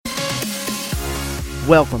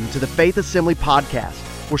Welcome to the Faith Assembly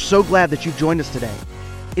Podcast. We're so glad that you've joined us today.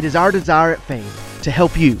 It is our desire at Faith to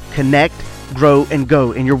help you connect, grow, and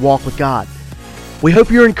go in your walk with God. We hope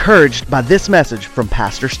you're encouraged by this message from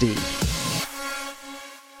Pastor Steve.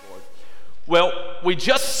 Well, we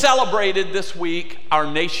just celebrated this week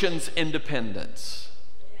our nation's independence,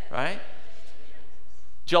 right?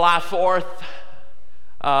 July 4th,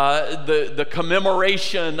 the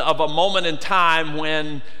commemoration of a moment in time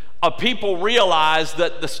when a people realized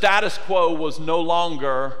that the status quo was no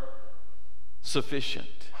longer sufficient.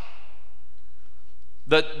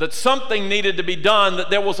 That something needed to be done,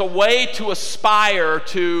 that there was a way to aspire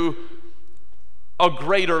to a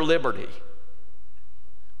greater liberty.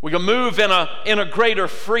 We can move in a greater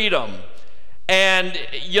freedom. And,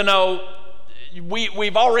 you know,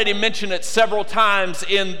 we've already mentioned it several times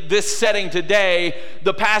in this setting today,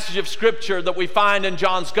 the passage of Scripture that we find in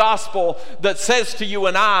John's Gospel that says to you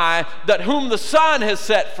and I that whom the Son has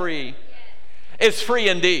set free is free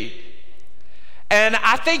indeed. And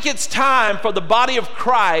I think it's time for the body of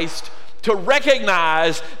Christ to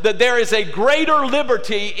recognize that there is a greater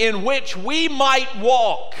liberty in which we might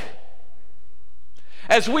walk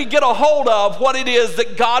as we get a hold of what it is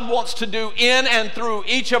that God wants to do in and through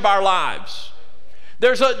each of our lives.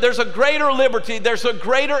 There's a greater liberty, there's a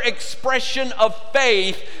greater expression of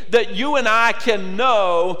faith that you and I can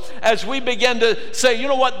know as we begin to say, you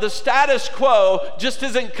know what, the status quo just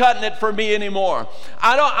isn't cutting it for me anymore.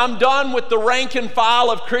 I'm done with the rank and file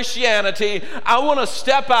of Christianity. I want to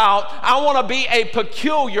step out. I want to be a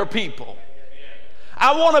peculiar people.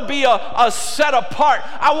 I want to be a set apart.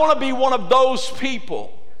 I want to be one of those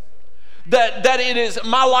people that it is,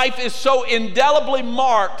 my life is so indelibly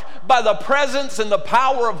marked by the presence and the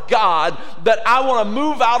power of God that I want to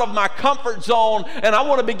move out of my comfort zone and I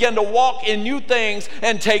want to begin to walk in new things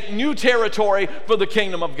and take new territory for the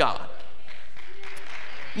kingdom of God.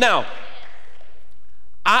 Now,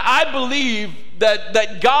 I believe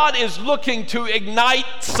that God is looking to ignite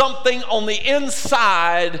something on the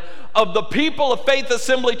inside of the people of Faith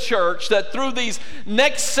Assembly Church, that through these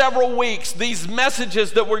next several weeks, these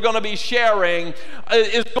messages that we're going to be sharing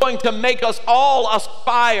is going to make us all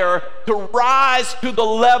aspire to rise to the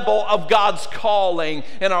level of God's calling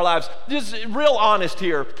in our lives. Just real honest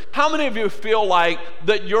here. How many of you feel like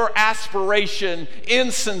that your aspiration in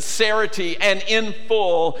sincerity and in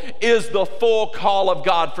full is the full call of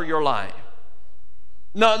God for your life?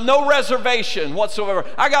 No reservation whatsoever.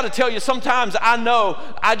 I got to tell you, sometimes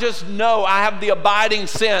I just know, I have the abiding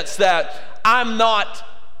sense that I'm not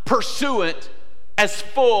pursuant as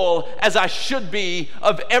full as I should be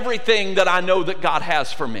of everything that I know that God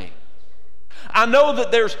has for me. I know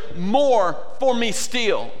that there's more for me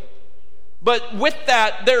still, but with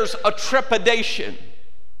that, there's a trepidation.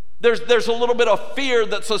 There's a little bit of fear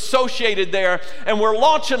that's associated there, and we're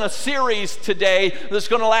launching a series today that's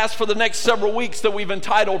going to last for the next several weeks that we've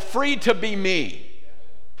entitled Free to Be Me.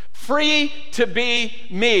 Free to be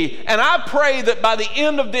me. And I pray that by the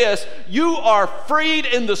end of this, you are freed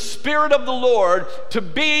in the Spirit of the Lord to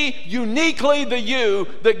be uniquely the you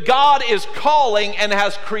that God is calling and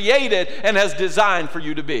has created and has designed for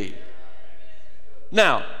you to be.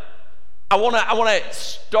 Now, I want to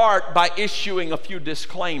start by issuing a few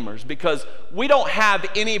disclaimers, because we don't have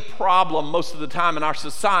any problem most of the time in our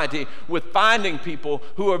society with finding people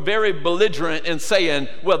who are very belligerent and saying,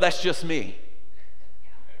 well, that's just me.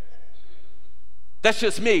 That's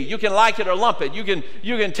just me. You can like it or lump it. You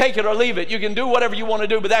can take it or leave it. You can do whatever you want to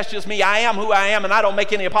do, but that's just me. I am who I am, and I don't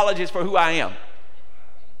make any apologies for who I am.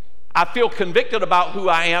 I feel convicted about who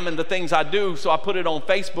I am and the things I do, so I put it on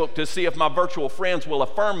Facebook to see if my virtual friends will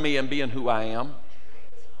affirm me in being who I am.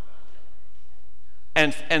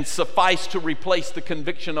 And suffice to replace the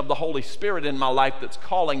conviction of the Holy Spirit in my life that's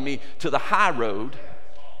calling me to the high road.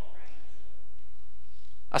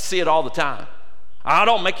 I see it all the time. I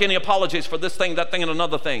don't make any apologies for this thing, that thing, and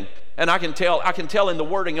another thing. And I can tell in the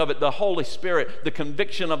wording of it, the Holy Spirit, the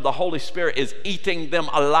conviction of the Holy Spirit is eating them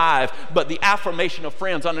alive. But the affirmation of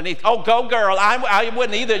friends underneath, oh, go girl, I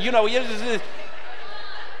wouldn't either, you know.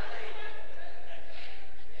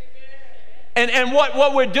 And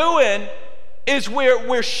what we're doing is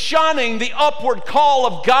we're shunning the upward call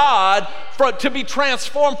of God to be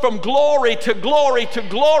transformed from glory to glory to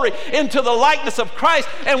glory into the likeness of Christ,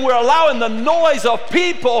 and we're allowing the noise of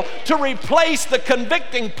people to replace the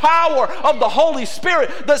convicting power of the Holy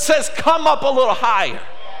Spirit that says, come up a little higher.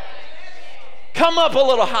 Come up a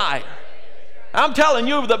little higher. I'm telling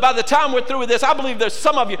you that by the time we're through with this, I believe there's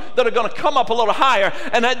some of you that are going to come up a little higher,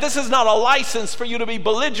 and that this is not a license for you to be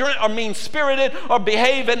belligerent or mean-spirited or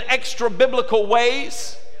behave in extra-biblical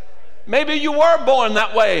ways. Maybe you were born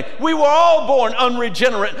that way. We were all born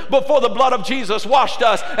unregenerate before the blood of Jesus washed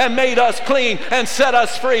us and made us clean and set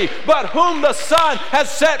us free. But whom the Son has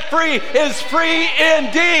set free is free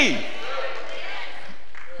indeed.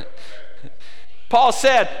 Paul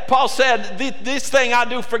said, this thing I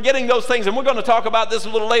do, forgetting those things, and we're going to talk about this a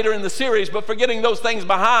little later in the series, but forgetting those things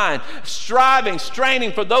behind, striving,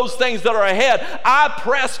 straining for those things that are ahead, I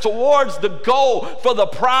press towards the goal for the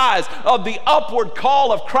prize of the upward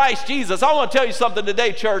call of Christ Jesus. I want to tell you something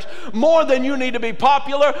today, church. More than you need to be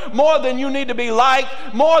popular, more than you need to be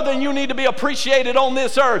liked, more than you need to be appreciated on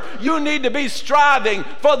this earth, you need to be striving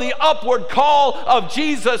for the upward call of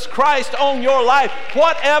Jesus Christ on your life,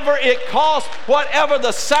 whatever it costs, whatever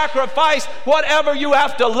the sacrifice, whatever you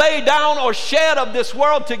have to lay down or shed of this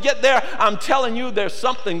world to get there. I'm telling you, there's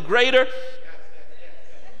something greater.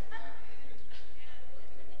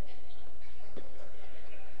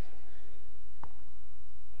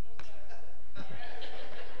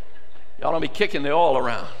 Y'all don't be kicking the oil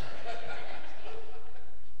around.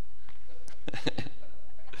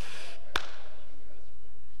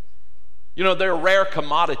 You know, there are rare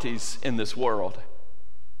commodities in this world.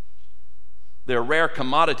 There are rare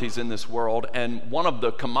commodities in this world, and one of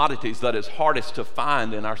the commodities that is hardest to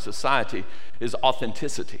find in our society is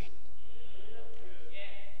authenticity.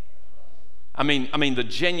 I mean the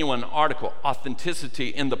genuine article, authenticity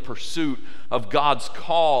in the pursuit of God's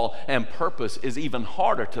call and purpose is even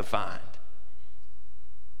harder to find.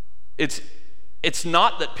 It's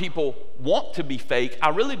not that people want to be fake. I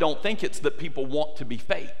really don't think it's that people want to be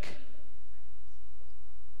fake.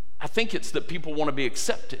 I think it's that people want to be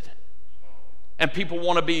accepted. And people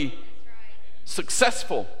want to be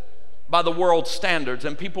successful by the world's standards,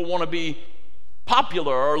 and people want to be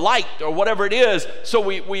popular or liked or whatever it is. So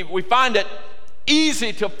we find it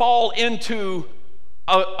easy to fall into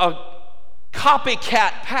a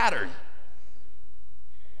copycat pattern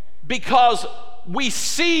because we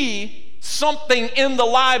see something in the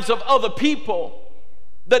lives of other people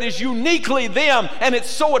that is uniquely them, and it's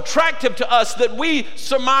so attractive to us that we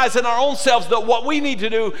surmise in our own selves that what we need to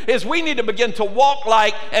do is we need to begin to walk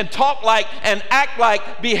like and talk like and act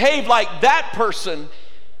like, behave like that person,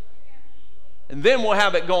 and then we'll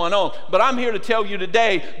have it going on. But I'm here to tell you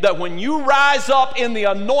today that when you rise up in the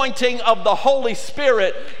anointing of the Holy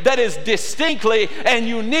Spirit that is distinctly and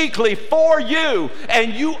uniquely for you,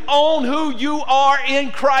 and you own who you are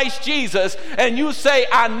in Christ Jesus, and you say,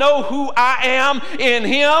 I know who I am in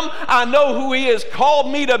Him, I know who He has called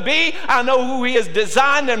me to be, I know who He has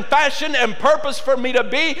designed and fashioned and purposed for me to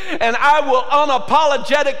be, and I will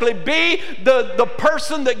unapologetically be the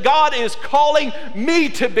person that God is calling me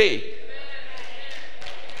to be.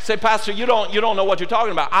 Say, Pastor, you don't know what you're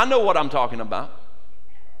talking about. I know what I'm talking about.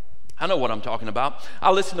 I know what I'm talking about. I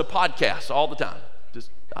listen to podcasts all the time.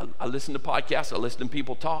 I listen to podcasts. I listen to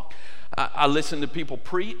people talk. I listen to people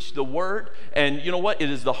preach the word. And you know what? It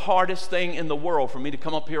is the hardest thing in the world for me to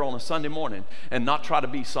come up here on a Sunday morning and not try to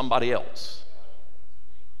be somebody else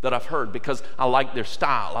that I've heard, because I like their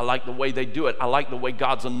style. I like the way they do it. I like the way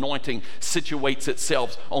God's anointing situates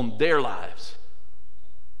itself on their lives.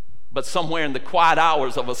 But somewhere in the quiet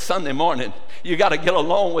hours of a Sunday morning, you got to get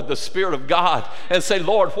along with the Spirit of God and say,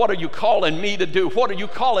 Lord, what are you calling me to do? What are you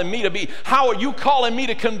calling me to be? How are you calling me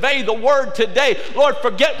to convey the word today? Lord,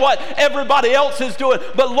 forget what everybody else is doing.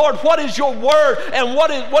 But Lord, what is your word and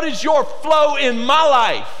what is your flow in my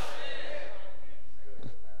life?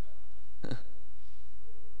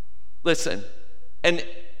 Listen, and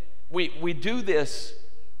we do this,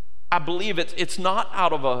 I believe it's not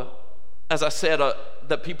out of as I said,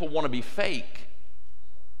 that people want to be fake,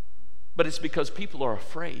 but it's because people are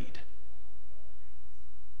afraid.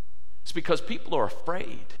 It's because people are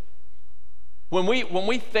afraid. When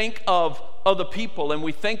we think of other people and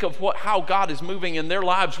we think of how God is moving in their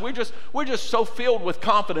lives, we're just so filled with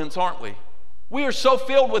confidence, aren't we? We are so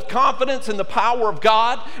filled with confidence in the power of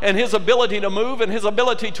God and His ability to move and His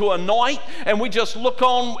ability to anoint, and we just look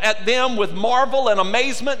on at them with marvel and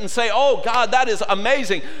amazement and say, oh God, that is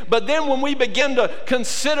amazing. But then when we begin to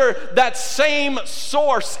consider that same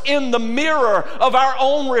source in the mirror of our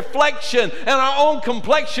own reflection and our own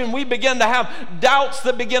complexion, we begin to have doubts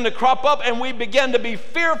that begin to crop up, and we begin to be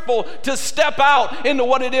fearful to step out into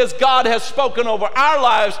what it is God has spoken over our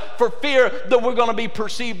lives for fear that we're going to be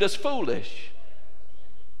perceived as foolish.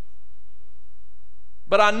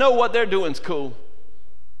 But I know what they're doing is cool,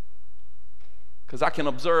 because I can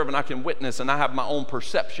observe and I can witness, and I have my own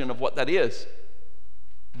perception of what that is.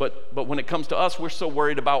 But when it comes to us, we're so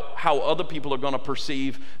worried about how other people are going to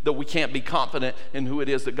perceive that we can't be confident in who it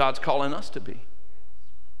is that God's calling us to be.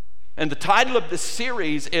 And the title of this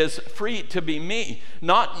series is Free to Be Me.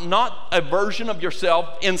 Not a version of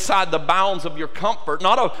yourself inside the bounds of your comfort.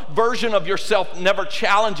 Not a version of yourself never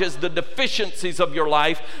challenges the deficiencies of your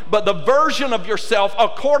life, but the version of yourself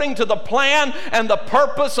according to the plan and the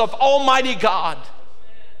purpose of Almighty God.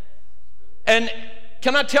 And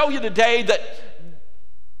can I tell you today that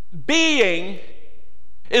being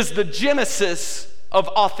is the genesis of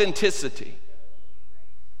authenticity.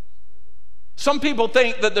 Some people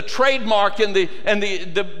think that the trademark and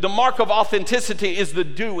the mark of authenticity is the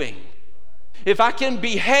doing. If I can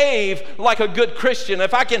behave like a good Christian,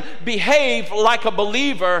 if I can behave like a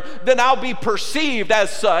believer, then I'll be perceived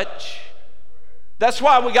as such. That's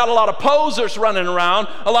why we got a lot of posers running around,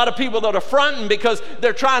 a lot of people that are fronting because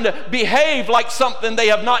they're trying to behave like something they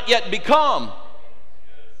have not yet become.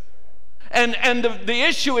 And the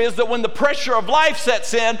issue is that when the pressure of life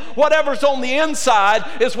sets in, whatever's on the inside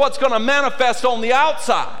is what's going to manifest on the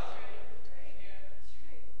outside.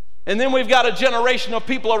 And then we've got a generation of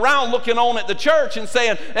people around looking on at the church and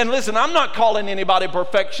saying, and listen, I'm not calling anybody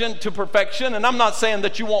to perfection, and I'm not saying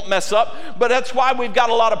that you won't mess up, but that's why we've got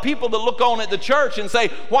a lot of people that look on at the church and say,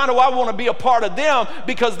 why do I want to be a part of them?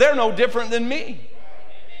 Because they're no different than me.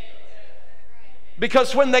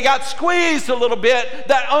 Because when they got squeezed a little bit,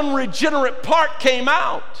 that unregenerate part came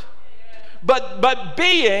out. But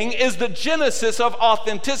being is the genesis of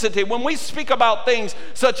authenticity. When we speak about things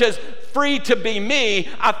such as free to be me,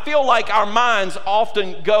 I feel like our minds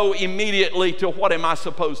often go immediately to what am I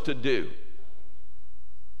supposed to do?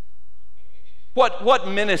 What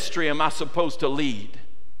ministry am I supposed to lead?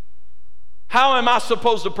 How am I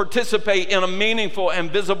supposed to participate in a meaningful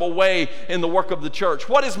and visible way in the work of the church?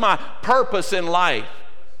 What is my purpose in life?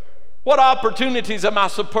 What opportunities am I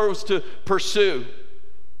supposed to pursue?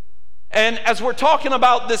 And as we're talking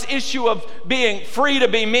about this issue of being free to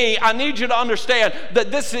be me, I need you to understand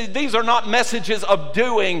that these are not messages of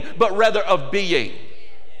doing, but rather of being.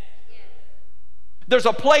 There's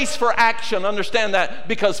a place for action, understand that,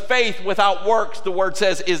 because faith without works, the word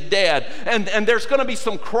says, is dead. And there's going to be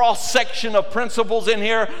some cross-section of principles in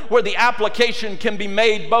here where the application can be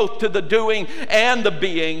made both to the doing and the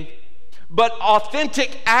being. But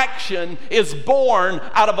authentic action is born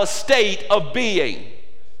out of a state of being.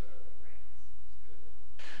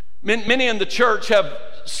 Many in the church have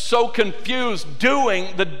so confused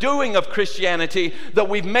the doing of Christianity that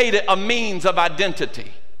we've made it a means of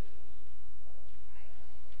identity.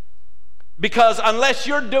 Because unless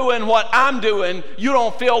you're doing what I'm doing, you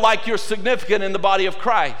don't feel like you're significant in the body of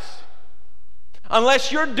Christ.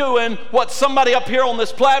 Unless you're doing what somebody up here on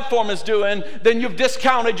this platform is doing, then you've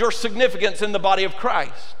discounted your significance in the body of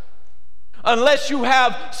Christ. Unless you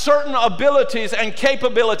have certain abilities and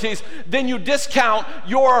capabilities, then you discount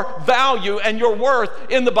your value and your worth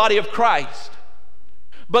in the body of Christ.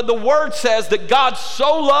 But the word says that God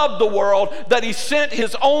so loved the world that he sent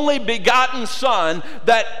his only begotten Son,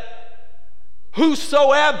 that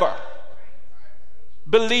whosoever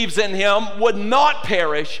believes in him would not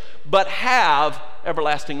perish, but have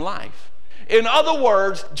everlasting life. In other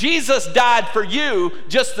words, Jesus died for you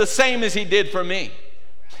just the same as he did for me.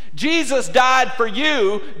 Jesus died for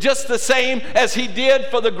you just the same as he did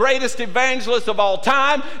for the greatest evangelist of all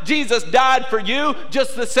time. Jesus died for you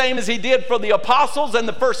just the same as he did for the apostles and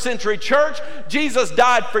the first century church. Jesus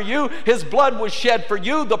died for you. His blood was shed for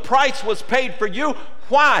you. The price was paid for you.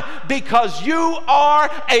 Why? Because you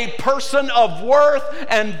are a person of worth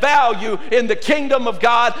and value in the kingdom of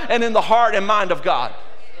God and in the heart and mind of God.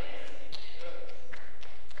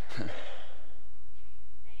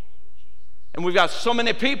 And we've got so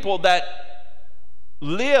many people that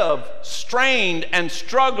live strained and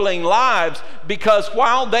struggling lives because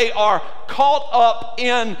while they are caught up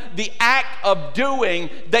in the act of doing,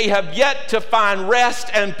 they have yet to find rest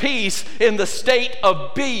and peace in the state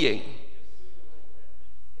of being.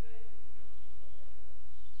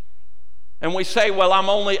 And we say, well, I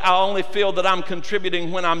only feel that I'm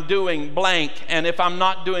contributing when I'm doing blank, and if I'm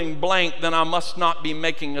not doing blank, then I must not be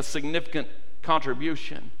making a significant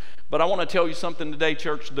contribution. But I want to tell you something today,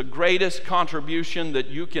 church. The greatest contribution that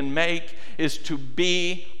you can make is to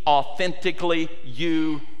be authentically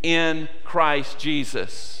you in Christ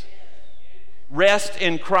Jesus. Rest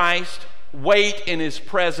in Christ, wait in his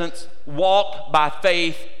presence, walk by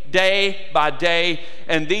faith day by day,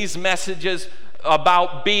 and these messages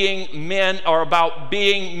about being men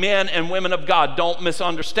and women of God. Don't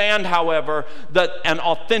misunderstand, however, that an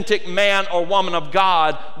authentic man or woman of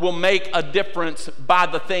God will make a difference by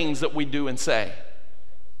the things that we do and say.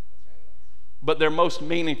 But they're most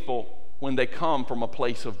meaningful when they come from a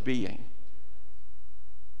place of being.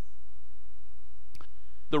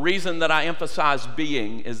 The reason that I emphasize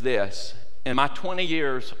being is this. In my 20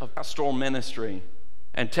 years of pastoral ministry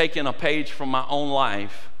and taking a page from my own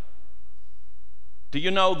life, do you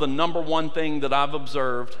know the number one thing that I've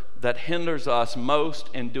observed that hinders us most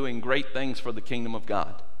in doing great things for the kingdom of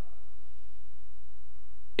God?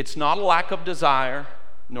 It's not a lack of desire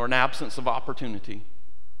nor an absence of opportunity,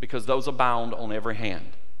 because those abound on every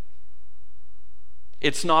hand.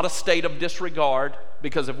 It's not a state of disregard,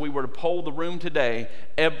 because if we were to poll the room today,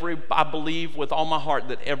 I believe with all my heart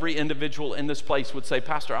that every individual in this place would say,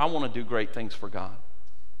 Pastor, I want to do great things for God.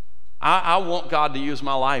 I want God to use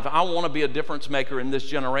my life. I want to be a difference maker in this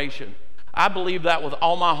generation. I believe that with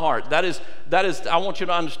all my heart. That is. I want you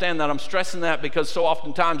to understand that. I'm stressing that because so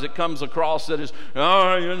oftentimes it comes across that is,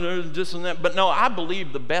 this and that. But no, I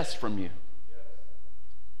believe the best from you.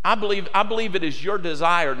 I believe it is your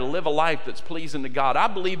desire to live a life that's pleasing to God. I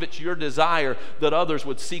believe it's your desire that others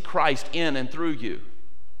would see Christ in and through you.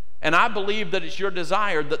 And I believe that it's your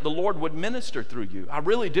desire that the Lord would minister through you. I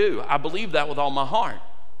really do. I believe that with all my heart.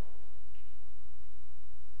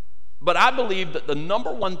 But I believe that the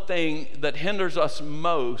number one thing that hinders us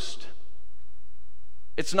most,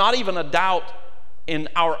 it's not even a doubt in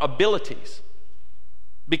our abilities.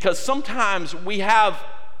 Because sometimes we have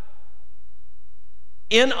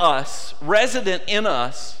in us, resident in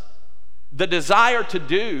us, the desire to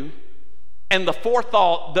do and the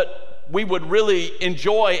forethought that we would really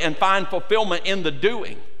enjoy and find fulfillment in the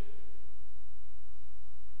doing.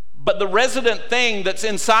 But the resident thing that's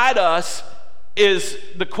inside us is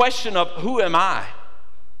the question of, who am I?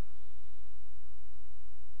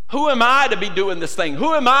 Who am I to be doing this thing?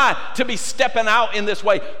 Who am I to be stepping out in this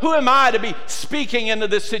way? Who am I to be speaking into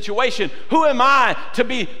this situation? Who am I to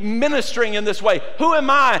be ministering in this way? Who am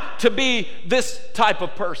I to be this type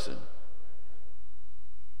of person?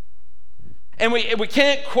 And we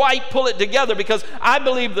can't quite pull it together, because I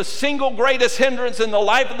believe the single greatest hindrance in the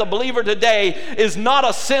life of the believer today is not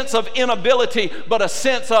a sense of inability, but a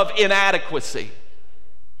sense of inadequacy.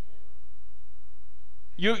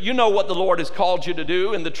 You know what the Lord has called you to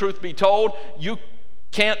do, and the truth be told, you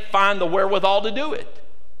can't find the wherewithal to do it.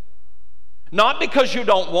 Not because you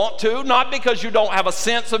don't want to, not because you don't have a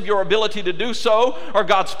sense of your ability to do so or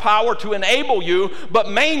God's power to enable you, but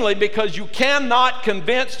mainly because you cannot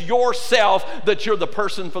convince yourself that you're the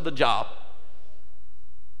person for the job.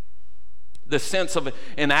 The sense of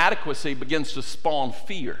inadequacy begins to spawn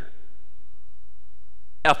fear.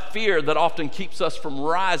 A fear that often keeps us from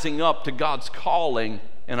rising up to God's calling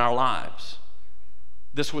in our lives.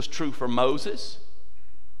 This was true for Moses.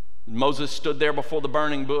 Moses stood there before the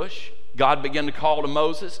burning bush. God began to call to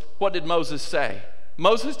Moses. What did Moses say?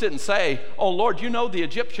 Moses didn't say, oh Lord, you know the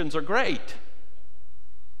Egyptians are great.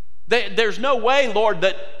 There's no way, Lord,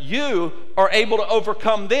 that you are able to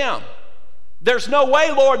overcome them. There's no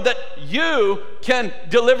way, Lord, that you can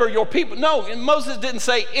deliver your people. No, Moses didn't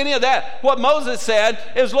say any of that. What Moses said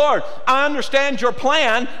is, Lord, I understand your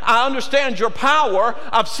plan. I understand your power.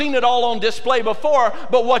 I've seen it all on display before.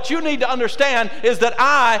 But what you need to understand is that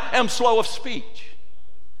I am slow of speech.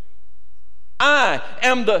 I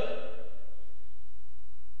am the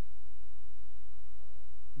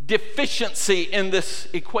deficiency in this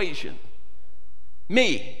equation.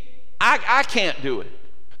 Me. I can't do it.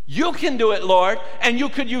 You can do it, Lord, and you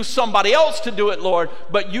could use somebody else to do it, Lord,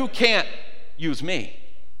 but you can't use me.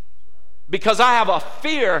 Because I have a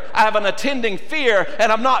fear, I have an attending fear,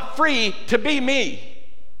 and I'm not free to be me.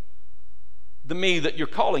 The me that you're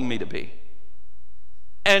calling me to be.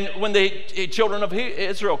 And when the children of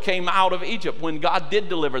Israel came out of Egypt, when God did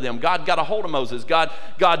deliver them, God got a hold of Moses, God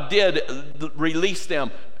did release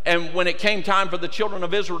them. And when it came time for the children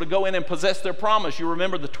of Israel to go in and possess their promise, you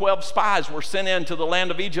remember the 12 spies were sent into the land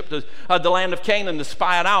of Egypt, the land of Canaan, to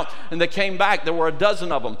spy it out. And they came back. There were a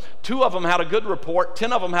dozen of them. 2 of them had a good report.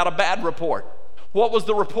 10 of them had a bad report. What was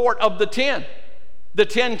the report of the 10? The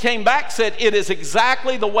 10 came back, said, it is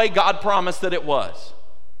exactly the way God promised that it was.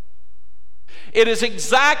 It is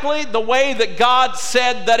exactly the way that God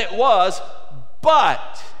said that it was,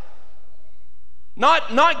 but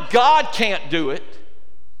not God can't do it.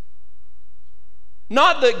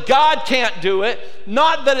 Not that God can't do it,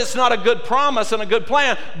 not that it's not a good promise and a good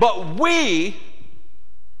plan, but we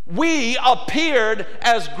appeared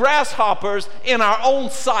as grasshoppers in our own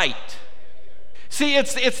sight. See,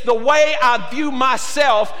 it's the way I view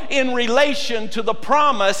myself in relation to the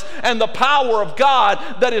promise and the power of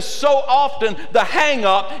God that is so often the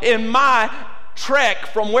hang-up in my trek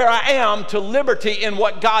from where I am to liberty in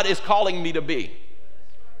what God is calling me to be.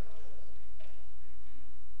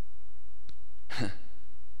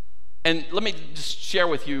 And let me just share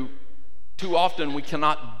with you, too often we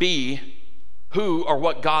cannot be who or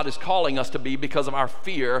what God is calling us to be because of our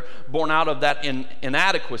fear born out of that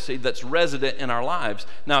inadequacy that's resident in our lives.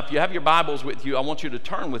 Now, if you have your Bibles with you, I want you to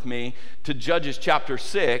turn with me to Judges chapter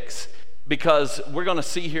 6, because we're going to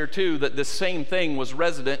see here too that this same thing was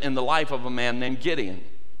resident in the life of a man named Gideon.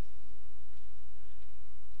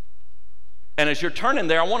 And as you're turning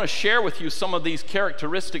there, I want to share with you some of these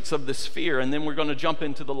characteristics of this fear, and then we're going to jump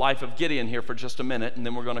into the life of Gideon here for just a minute, and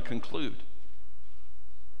then we're going to conclude.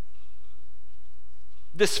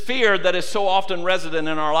 This fear that is so often resident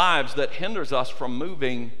in our lives that hinders us from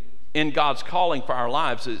moving in God's calling for our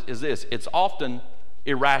lives is this: it's often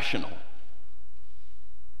irrational.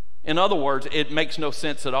 In other words, it makes no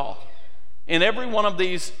sense at all. In every one of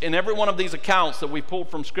these accounts that we pulled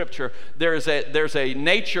from Scripture, there's a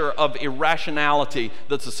nature of irrationality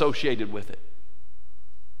that's associated with it.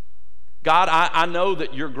 God, I know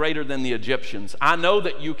that you're greater than the Egyptians. I know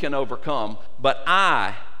that you can overcome, but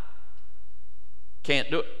I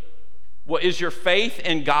can't do it. Well, is your faith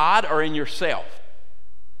in God or in yourself?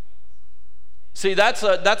 See, that's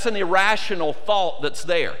an irrational thought that's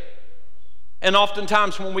there. And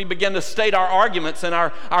oftentimes when we begin to state our arguments and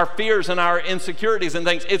our fears and our insecurities and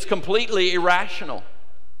things, it's completely irrational.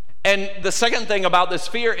 And the second thing about this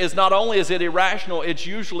fear is not only is it irrational, it's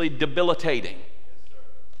usually debilitating.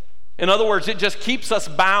 In other words, it just keeps us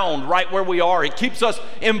bound right where we are. It keeps us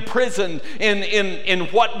imprisoned in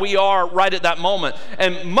what we are right at that moment.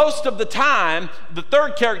 And most of the time, the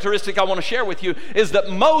third characteristic I want to share with you is that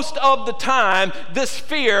most of the time, this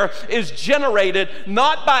fear is generated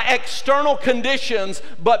not by external conditions,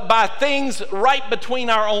 but by things right between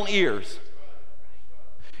our own ears.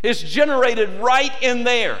 It's generated right in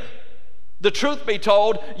there. The truth be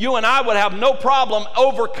told, you and I would have no problem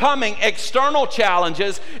overcoming external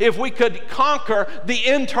challenges if we could conquer the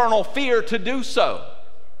internal fear to do so.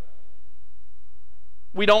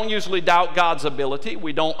 We don't usually doubt God's ability.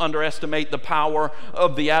 We don't underestimate the power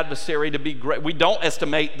of the adversary to be great. We don't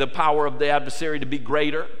estimate the power of the adversary to be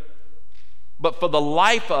greater. But for the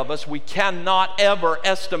life of us, we cannot ever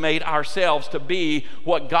estimate ourselves to be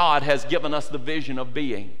what God has given us the vision of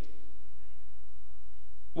being.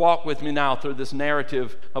 Walk with me now through this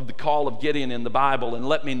narrative of the call of Gideon in the Bible, and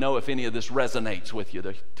let me know if any of this resonates with you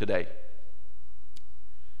today.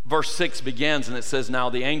 Verse 6 begins, and it says, "Now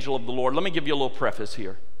the angel of the Lord..." Let me give you a little preface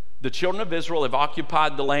here. The children of Israel have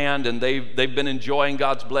occupied the land, and they've been enjoying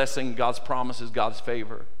God's blessing, God's promises, God's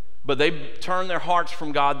favor. But they turn their hearts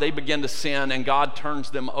from God, they begin to sin, and God turns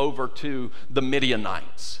them over to the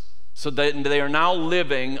Midianites. So they are now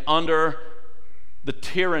living under the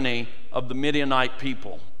tyranny of the Midianite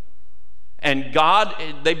people. And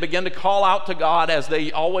they begin to call out to God as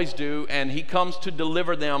they always do, and He comes to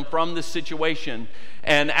deliver them from this situation.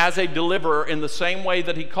 And as a deliverer, in the same way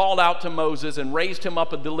that He called out to Moses and raised him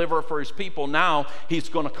up a deliverer for His people, now He's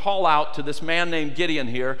going to call out to this man named Gideon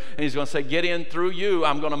here, and He's going to say, "Gideon, through you,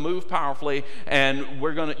 I'm going to move powerfully, and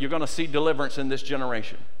you're going to see deliverance in this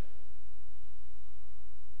generation."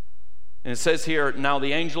 And it says here, "Now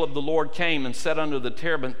the angel of the Lord came and sat under the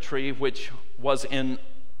terebinth tree, which was in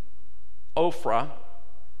Ophrah,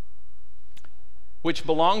 which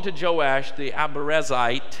belonged to Joash the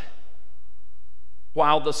Abiezrite,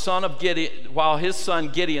 while his son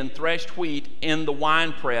Gideon threshed wheat in the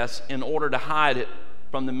winepress in order to hide it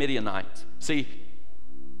from the Midianites." See,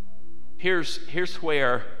 here's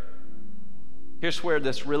where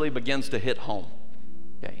this really begins to hit home.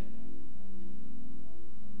 Okay.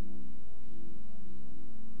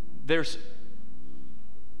 There's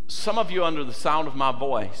some of you under the sound of my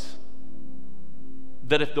voice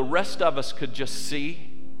that if the rest of us could just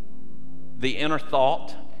see the inner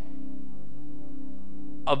thought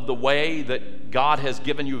of the way that God has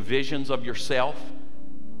given you visions of yourself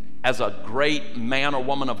as a great man or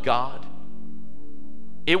woman of God,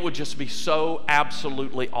 it would just be so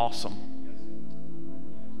absolutely awesome.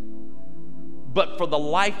 But for the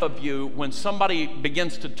life of you, when somebody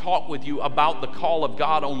begins to talk with you about the call of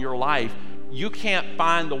God on your life, you can't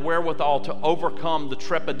find the wherewithal to overcome the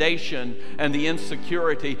trepidation and the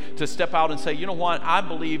insecurity to step out and say, "You know what? I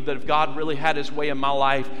believe that if God really had His way in my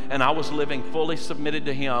life and I was living fully submitted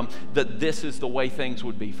to Him, that this is the way things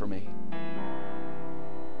would be for me."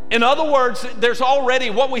 In other words, there's already,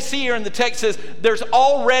 what we see here in the text is, there's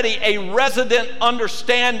already a resident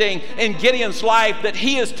understanding in Gideon's life that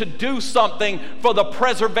he is to do something for the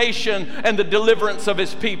preservation and the deliverance of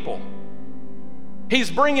his people.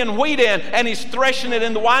 He's bringing wheat in and he's threshing it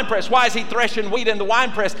in the winepress. Why is he threshing wheat in the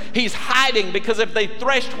winepress? He's hiding, because if they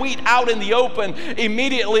threshed wheat out in the open,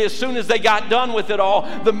 immediately as soon as they got done with it all,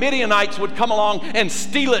 the Midianites would come along and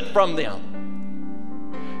steal it from them.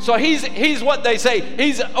 So he's what they say,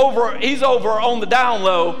 he's over on the down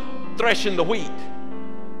low threshing the wheat.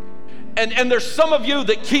 And there's some of you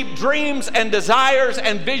that keep dreams and desires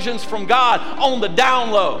and visions from God on the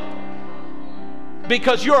down low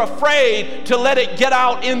because you're afraid to let it get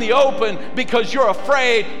out in the open because you're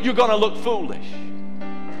afraid you're going to look foolish.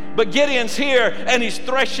 But Gideon's here and he's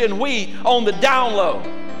threshing wheat on the down low.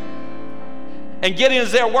 And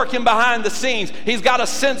Gideon's there working behind the scenes. He's got a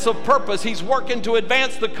sense of purpose. He's working to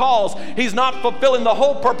advance the cause. He's not fulfilling the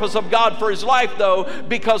whole purpose of God for his life, though,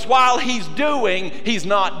 because while he's doing, he's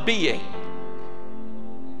not being.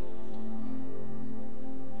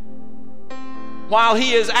 While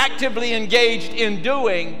he is actively engaged in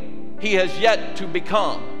doing, he has yet to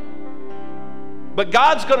become. But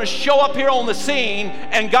God's going to show up here on the scene,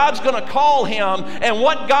 and God's going to call him, and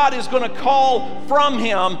what God is going to call from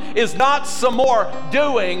him is not some more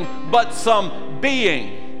doing, but some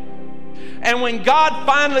being. And when God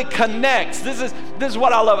finally connects, this is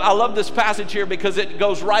what I love. I love this passage here because it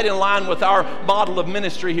goes right in line with our model of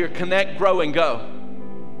ministry here, connect, grow, and go.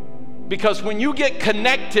 Because when you get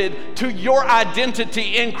connected to your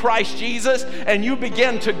identity in Christ Jesus and you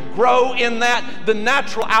begin to grow in that, the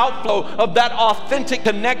natural outflow of that authentic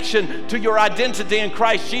connection to your identity in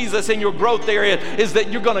Christ Jesus and your growth area is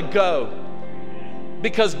that you're going to go.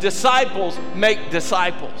 Because disciples make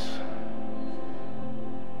disciples.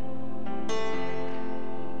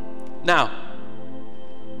 Now,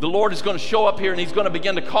 the Lord is going to show up here and he's going to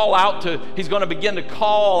begin to call out to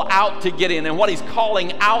Gideon. And what he's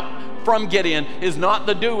calling out from Gideon is not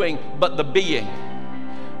the doing, but the being.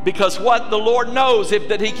 Because what the Lord knows,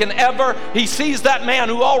 he sees that man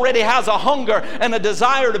who already has a hunger and a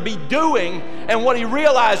desire to be doing, and what he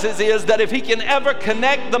realizes is that if he can ever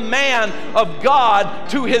connect the man of God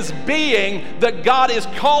to his being that God is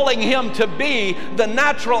calling him to be, the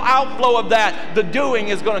natural outflow of that, the doing,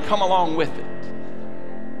 is going to come along with it.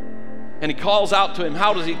 And he calls out to him.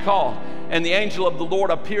 How does he call? And the angel of the Lord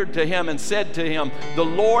appeared to him and said to him, "The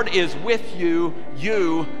Lord is with you,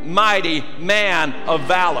 you mighty man of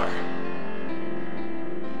valor."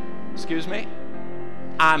 Excuse me?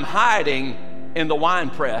 I'm hiding in the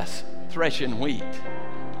winepress threshing wheat.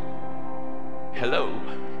 Hello?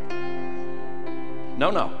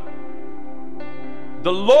 No.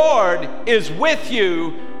 The Lord is with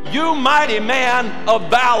you, you mighty man of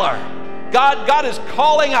valor. God is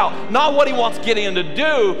calling out, not what he wants Gideon to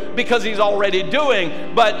do because he's already doing,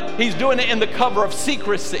 but he's doing it in the cover of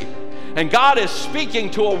secrecy. And God is speaking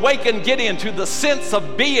to awaken Gideon to the sense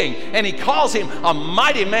of being, and he calls him a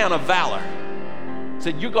mighty man of valor. He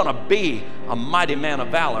said, "You're going to be a mighty man of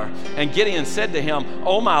valor." And Gideon said to him,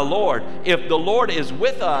 "Oh my Lord, if the Lord is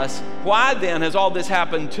with us, why then has all this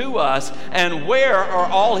happened to us? And where are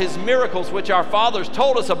all his miracles which our fathers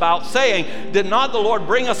told us about, saying, did not the Lord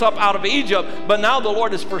bring us up out of Egypt? But now the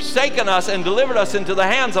Lord has forsaken us and delivered us into the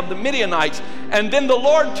hands of the Midianites." And then the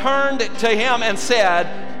Lord turned to him and said,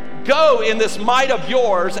 "Go in this might of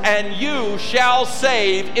yours, and you shall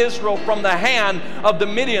save Israel from the hand of the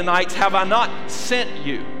Midianites. Have I not sent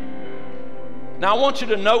you?" Now I want you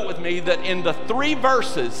to note with me that in the three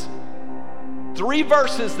verses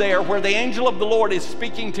there where the angel of the Lord is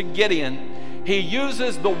speaking to Gideon, he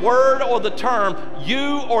uses the word or the term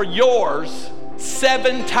 "you" or "yours"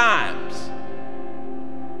 7 times.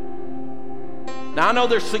 Now, I know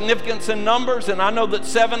there's significance in numbers, and I know that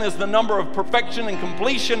 7 is the number of perfection and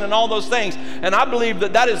completion and all those things, and I believe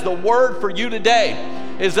that is the word for you today.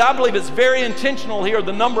 I believe it's very intentional here,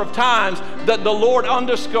 the number of times that the Lord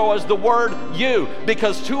underscores the word "you,"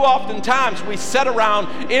 because too often times we sit around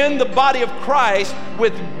in the body of Christ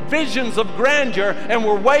with visions of grandeur, and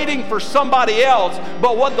we're waiting for somebody else,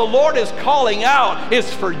 but what the Lord is calling out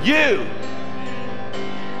is for you.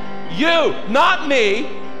 You, not me.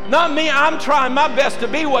 Not me. I'm trying my best to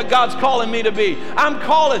be what God's calling me to be. I'm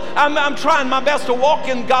trying my best to walk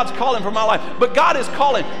in God's calling for my life. But God is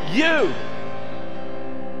calling you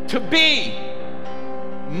to be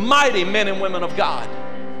mighty men and women of God.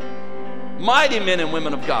 Mighty men and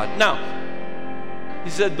women of God. Now, he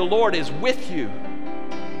said, "The Lord is with you,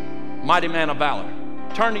 mighty man of valor."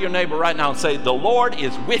 Turn to your neighbor right now and say, "The Lord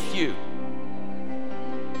is with you."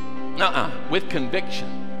 With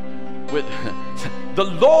conviction. The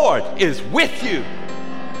Lord is with you.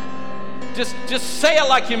 Just say it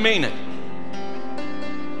like you mean it.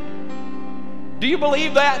 Do you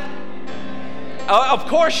believe that? Of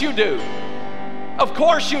course you do. Of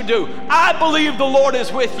course you do. I believe the Lord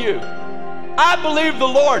is with you. I believe the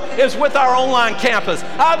Lord is with our online campus.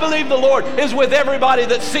 I believe the Lord is with everybody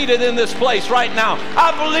that's seated in this place right now.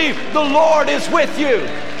 I believe the Lord is with you.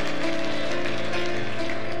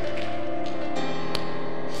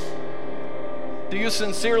 Do you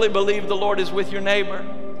sincerely believe the Lord is with your neighbor?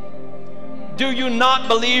 Do you not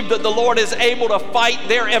believe that the Lord is able to fight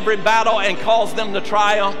their every battle and cause them to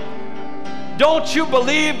triumph? Don't you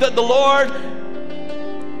believe that the Lord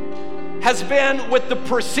has been with the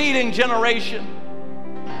preceding generation?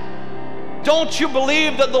 Don't you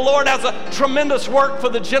believe that the Lord has a tremendous work for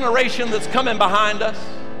the generation that's coming behind us?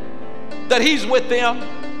 That He's with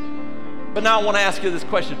them? But now I want to ask you this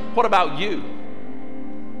question. What about you?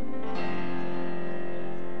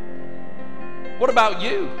 What about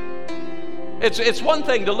you? It's one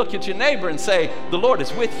thing to look at your neighbor and say, the Lord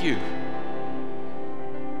is with you.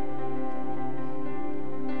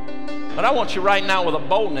 But I want you right now with a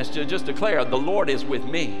boldness to just declare, the Lord is with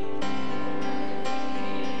me.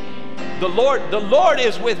 The Lord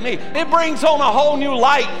is with me. It brings on a whole new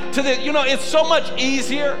light to the, it's so much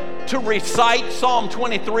easier to recite Psalm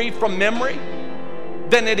 23 from memory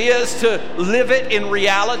than it is to live it in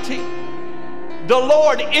reality. The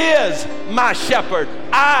Lord is my shepherd.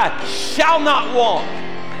 I shall not want.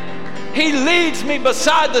 He leads me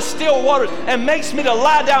beside the still waters and makes me to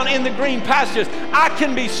lie down in the green pastures. I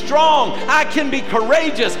can be strong. I can be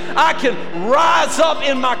courageous. I can rise up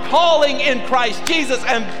in my calling in Christ Jesus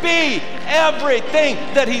and be everything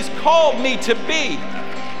that He's called me to be.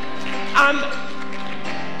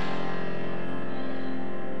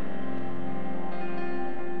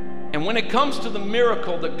 And when it comes to the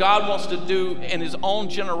miracle that God wants to do in His own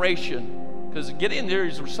generation, because get in there,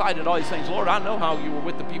 He's recited all these things. Lord, I know how you were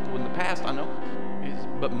with the people in the past. I know.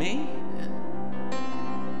 But me?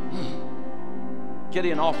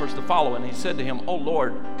 Gideon offers the following. He said to him, "Oh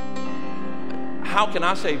Lord, how can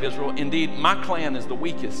I save Israel? Indeed, my clan is the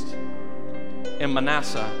weakest in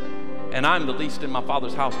Manasseh, and I'm the least in my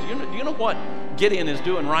father's house." Do you know what Gideon is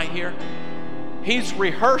doing right here? He's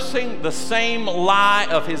rehearsing the same lie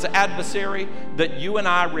of his adversary that you and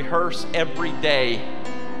I rehearse every day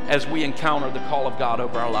as we encounter the call of God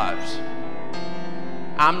over our lives.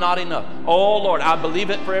 I'm not enough. Oh Lord, I believe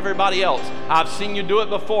it for everybody else. I've seen you do it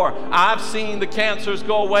before. I've seen the cancers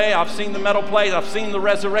go away. I've seen the metal plates. I've seen the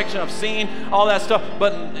resurrection. I've seen all that stuff.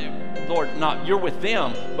 But Lord, you're with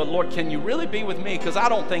them. But Lord, can you really be with me? Because I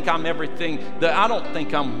don't think I'm everything. I don't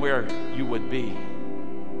think I'm where you would be.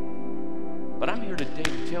 But I'm here today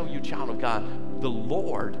to tell you, child of God, the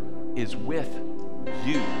Lord is with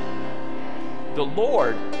you. The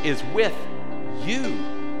Lord is with you.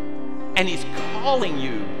 And He's calling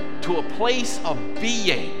you to a place of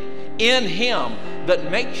being in Him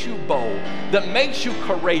that makes you bold, that makes you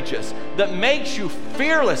courageous, that makes you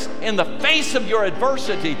fearless in the face of your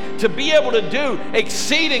adversity, to be able to do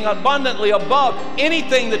exceeding abundantly above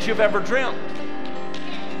anything that you've ever dreamt.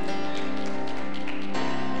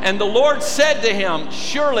 And the Lord said to him,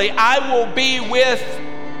 "Surely I will be with,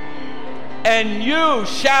 and you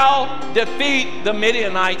shall defeat the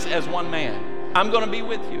Midianites as one man." I'm going to be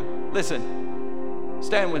with you. Listen,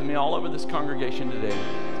 stand with me all over this congregation today.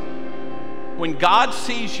 When God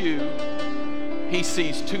sees you, He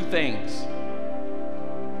sees two things.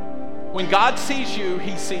 When God sees you,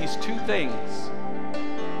 He sees two things.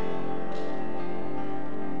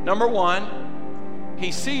 Number one,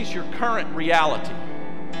 He sees your current reality.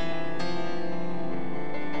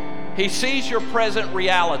 He sees your present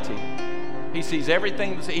reality. He sees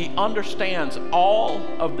everything. He understands all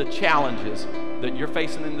of the challenges that you're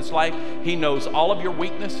facing in this life. He knows all of your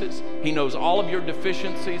weaknesses. He knows all of your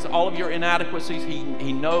deficiencies, all of your inadequacies.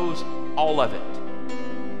 He knows all of it.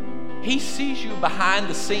 He sees you behind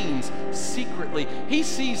the scenes secretly. He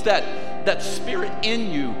sees that spirit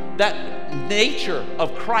in you, that nature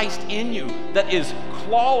of Christ in you that is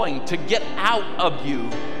clawing to get out of you.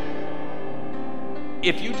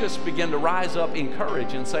 If you just begin to rise up in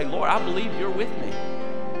courage and say, "Lord, I believe you're with me."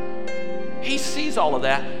 He sees all of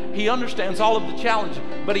that. He understands all of the challenges,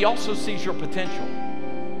 but He also sees your potential.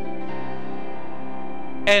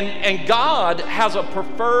 And God has a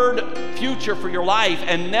preferred future for your life,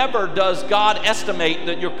 and never does God estimate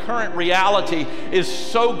that your current reality is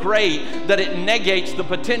so great that it negates the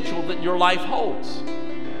potential that your life holds.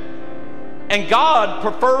 And God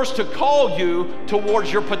prefers to call you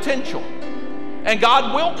towards your potential. And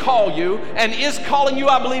God will call you, and is calling you,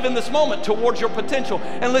 I believe, in this moment towards your potential.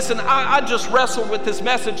 And listen, I just wrestled with this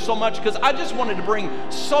message so much because I just wanted to bring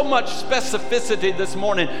so much specificity this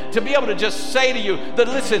morning to be able to just say to you that,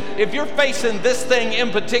 listen, if you're facing this thing in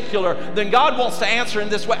particular, then God wants to answer in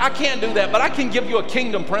this way. I can't do that, but I can give you a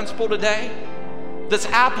kingdom principle today that's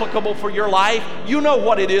applicable for your life. You know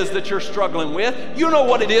what it is that you're struggling with. You know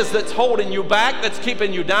what it is that's holding you back, that's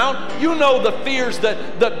keeping you down. You know the fears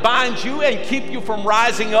that bind you and keep you from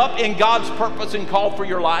rising up in God's purpose and call for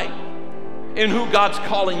your life. in who God's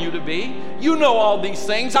calling you to be. You know all these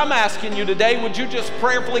things. I'm asking you today, would you just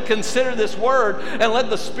prayerfully consider this word and let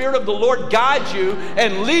the Spirit of the Lord guide you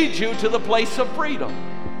and lead you to the place of freedom?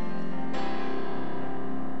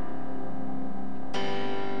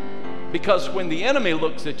 Because when the enemy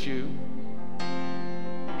looks at you,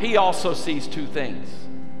 he also sees two things.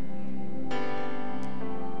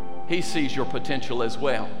 He sees your potential as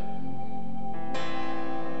well.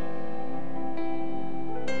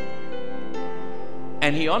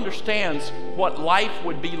 And he understands what life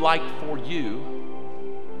would be like for you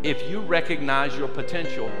if you recognize your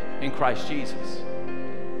potential in Christ Jesus.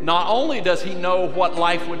 Not only does he know what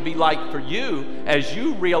life would be like for you as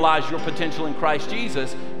you realize your potential in Christ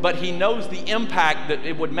Jesus, but he knows the impact that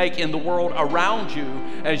it would make in the world around you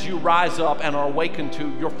as you rise up and are awakened to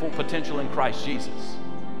your full potential in Christ Jesus.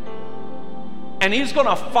 And he's going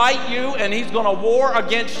to fight you, and he's going to war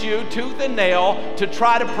against you tooth and nail to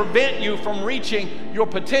try to prevent you from reaching your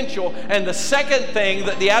potential. And the second thing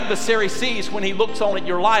that the adversary sees when he looks on at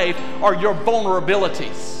your life are your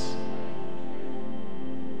vulnerabilities.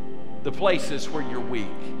 The places where you're weak.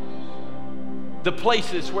 The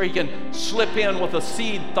places where he can slip in with a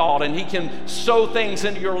seed thought, and he can sow things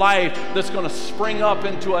into your life that's going to spring up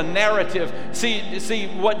into a narrative. See,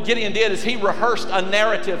 what Gideon did is he rehearsed a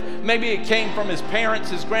narrative. Maybe it came from his parents,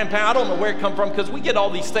 his grandparents. I don't know where it come from, because we get all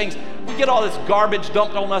these things. We get all this garbage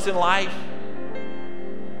dumped on us in life.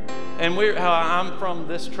 And I'm from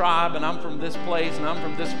this tribe, and I'm from this place, and I'm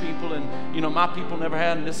from this people, and my people never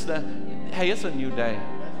had this, that. Hey, it's a new day.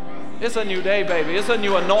 It's a new day, baby. It's a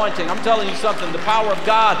new anointing. I'm telling you something. The power of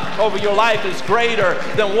God over your life is greater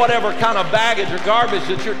than whatever kind of baggage or garbage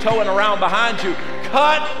that you're towing around behind you.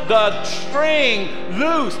 Cut the string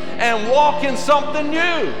loose and walk in something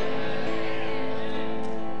new.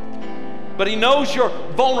 But he knows your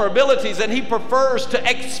vulnerabilities, and he prefers to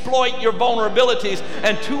exploit your vulnerabilities.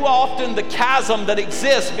 And too often the chasm that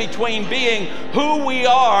exists between being who we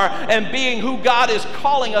are and being who God is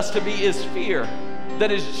calling us to be is fear. That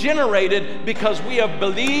is generated because we have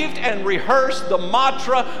believed and rehearsed the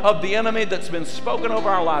mantra of the enemy that's been spoken over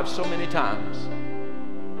our lives so many times.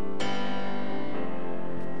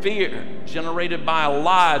 Fear generated by a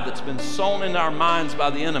lie that's been sown in our minds by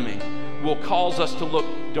the enemy will cause us to look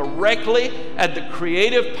directly at the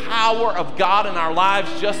creative power of God in our lives,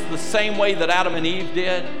 just the same way that Adam and Eve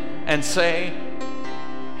did, and say,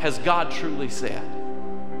 has God truly said?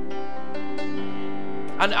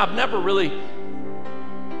 And I've never really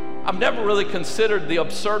considered the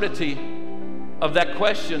absurdity of that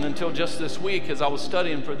question until just this week as I was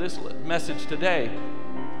studying for this message today.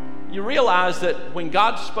 You realize that when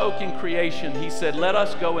God spoke in creation, he said, let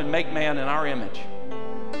us go and make man in our image.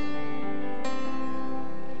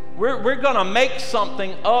 We're going to make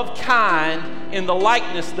something of kind in the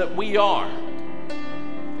likeness that we are.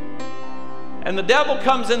 And the devil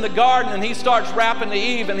comes in the garden and he starts rapping to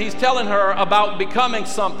Eve, and he's telling her about becoming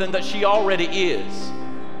something that she already is.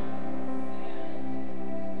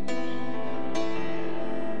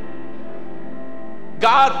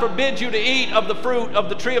 God forbids you to eat of the fruit of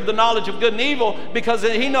the tree of the knowledge of good and evil, because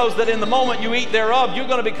he knows that in the moment you eat thereof, you're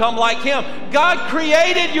going to become like him. God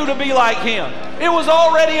created you to be like him. It was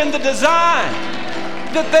already in the design.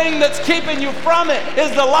 The thing that's keeping you from it is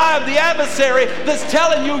the lie of the adversary that's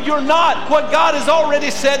telling you you're not what God has already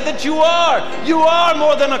said that you are. You are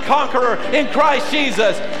more than a conqueror in Christ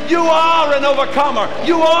Jesus. You are an overcomer.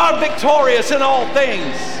 You are victorious in all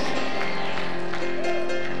things.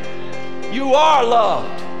 You are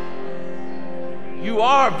loved. You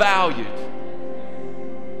are valued.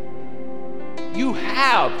 You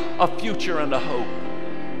have a future and a hope.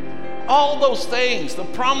 All those things, the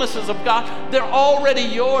promises of God, they're already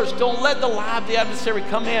yours. Don't let the lie of the adversary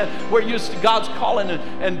come in where God's calling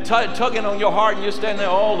and tugging on your heart, and you're standing there,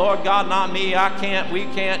 oh, Lord God, not me, I can't,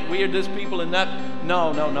 we are this people and that.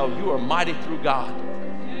 No. You are mighty through God.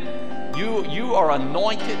 You are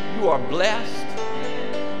anointed. You are blessed.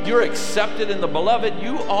 You're accepted in the beloved.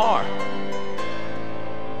 You are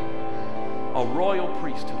a royal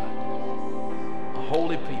priesthood, a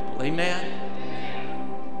holy people. Amen.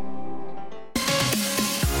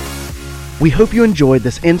 We hope you enjoyed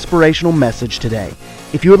this inspirational message today.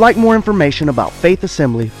 If you would like more information about Faith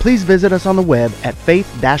Assembly, please visit us on the web at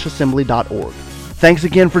faith-assembly.org. Thanks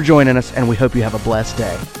again for joining us, and we hope you have a blessed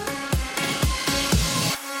day.